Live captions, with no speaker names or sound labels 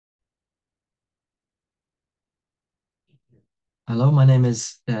Hello, my name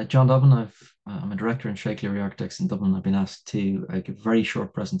is John Dobbin. I'm a director in Shakely Architects in Dublin. I've been asked to give a very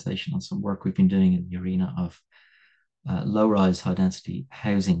short presentation on some work we've been doing in the arena of low-rise, high-density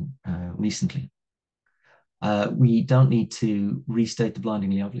housing recently. We don't need to restate the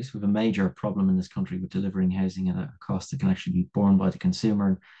blindingly obvious. We have a major problem in this country with delivering housing at a cost that can actually be borne by the consumer.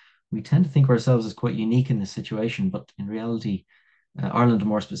 And we tend to think of ourselves as quite unique in this situation, but in reality, Ireland, and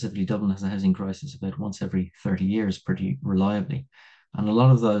more specifically Dublin, has a housing crisis about once every 30 years pretty reliably. And a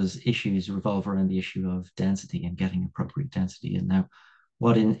lot of those issues revolve around the issue of density and getting appropriate density. And now,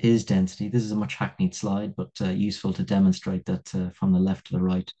 is density? This is a much hackneyed slide, but useful to demonstrate that from the left to the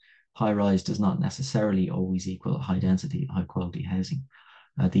right, high rise does not necessarily always equal high density, high quality housing.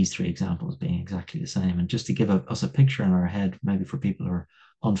 These three examples being exactly the same. And just to give us a picture in our head, maybe for people who are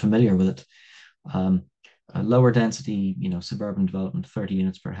unfamiliar with it, um, a lower density, suburban development, 30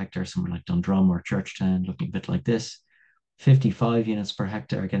 units per hectare, somewhere like Dundrum or Churchtown, looking a bit like this. 55 units per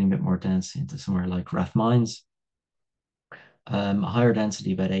hectare, getting a bit more dense into somewhere like Rathmines. A higher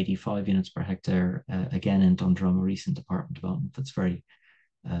density, about 85 units per hectare, again in Dundrum, a recent apartment development that's very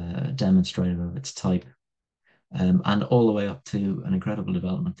demonstrative of its type. And all the way up to an incredible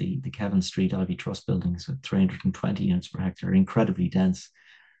development, the Kevin Street Ivy Trust buildings with 320 units per hectare, incredibly dense.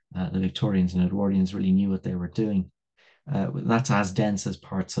 The Victorians and Edwardians really knew what they were doing. That's as dense as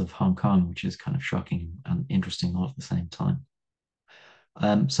parts of Hong Kong, which is kind of shocking and interesting all at the same time.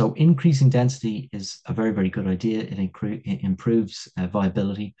 So increasing density is a very, very good idea. It improves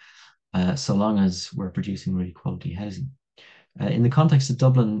viability so long as we're producing really quality housing. In the context of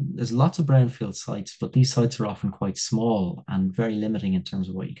Dublin, there's lots of brownfield sites, but these sites are often quite small and very limiting in terms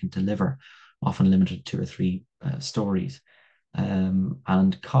of what you can deliver, often limited to 2 or 3 stories.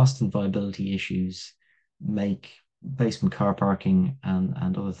 And cost and viability issues make basement car parking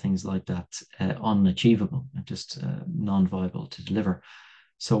and other things like that unachievable and just non-viable to deliver.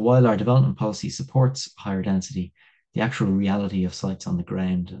 So while our development policy supports higher density, the actual reality of sites on the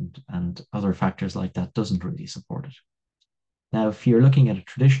ground and other factors like that doesn't really support it. Now, if you're looking at a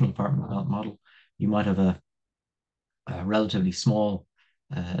traditional apartment development model, you might have a relatively small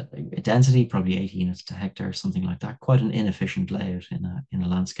density, probably 80 units to hectare, something like that, quite an inefficient layout in a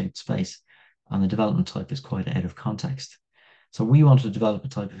landscape space. And the development type is quite out of context. So we want to develop a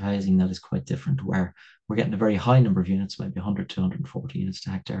type of housing that is quite different, where we're getting a very high number of units, maybe 100 to 140 units to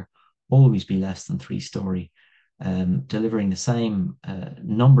hectare, always be less than 3 story, delivering the same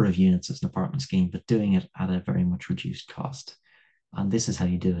number of units as an apartment scheme, but doing it at a very much reduced cost. And this is how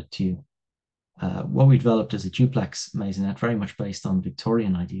you do it too. What we developed is a duplex maisonette, very much based on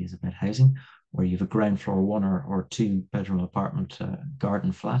Victorian ideas about housing, where you have a ground floor 1 or 2 bedroom apartment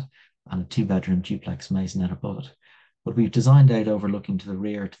garden flat and a 2 bedroom duplex maisonette above it. But we've designed out overlooking to the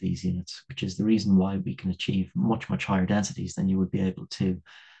rear to these units, which is the reason why we can achieve much, much higher densities than you would be able to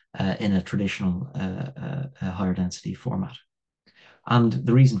in a traditional higher density format. And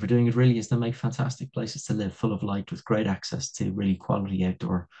the reason for doing it really is they make fantastic places to live, full of light, with great access to really quality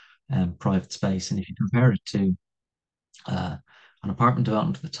outdoor private space. And if you compare it to uh, an apartment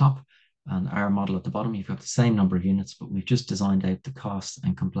development at the top and our model at the bottom, you've got the same number of units, but we've just designed out the cost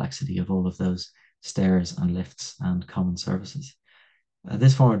and complexity of all of those stairs and lifts and common services.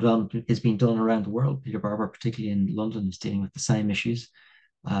 This form of development is being done around the world. Peter Barber, particularly in London, is dealing with the same issues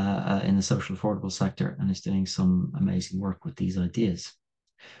in the social affordable sector and is doing some amazing work with these ideas.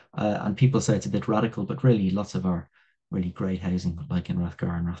 And people say it's a bit radical, but really lots of our really great housing, like in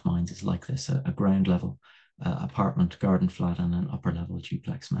Rathgar and Rathmines, is like this, a ground level apartment, garden flat, and an upper level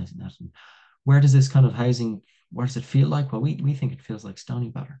duplex maisonette. And where does this kind of housing, where does it feel like? Well, we think it feels like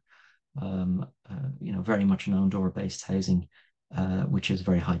Stoneybatter, very much an outdoor based housing, which is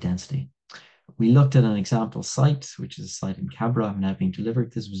very high density. We looked at an example site, which is a site in Cabra, now being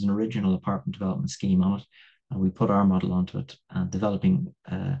delivered. This was an original apartment development scheme on it, and we put our model onto it and developing,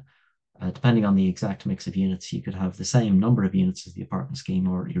 depending on the exact mix of units, you could have the same number of units as the apartment scheme,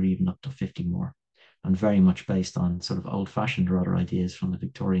 or you're even up to 50 more, and very much based on sort of old-fashioned rather ideas from the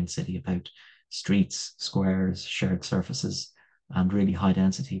Victorian city about streets, squares, shared surfaces, and really high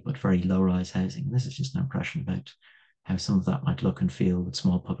density, but very low-rise housing. And this is just an impression about how some of that might look and feel with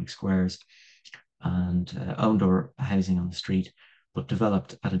small public squares and outdoor housing on the street, but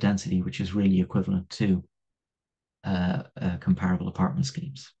developed at a density which is really equivalent to comparable apartment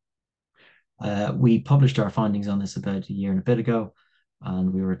schemes. We published our findings on this about a year and a bit ago,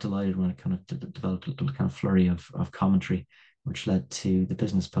 and we were delighted when it kind of developed a little kind of flurry of commentary, which led to the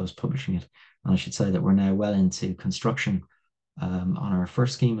Business Post publishing it. And I should say that we're now well into construction on our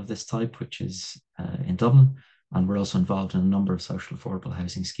first scheme of this type, which is in Dublin. And we're also involved in a number of social affordable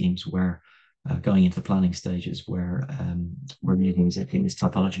housing schemes where going into the planning stages where we're using this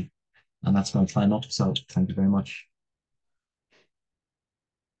typology. And that's my time up. So thank you very much.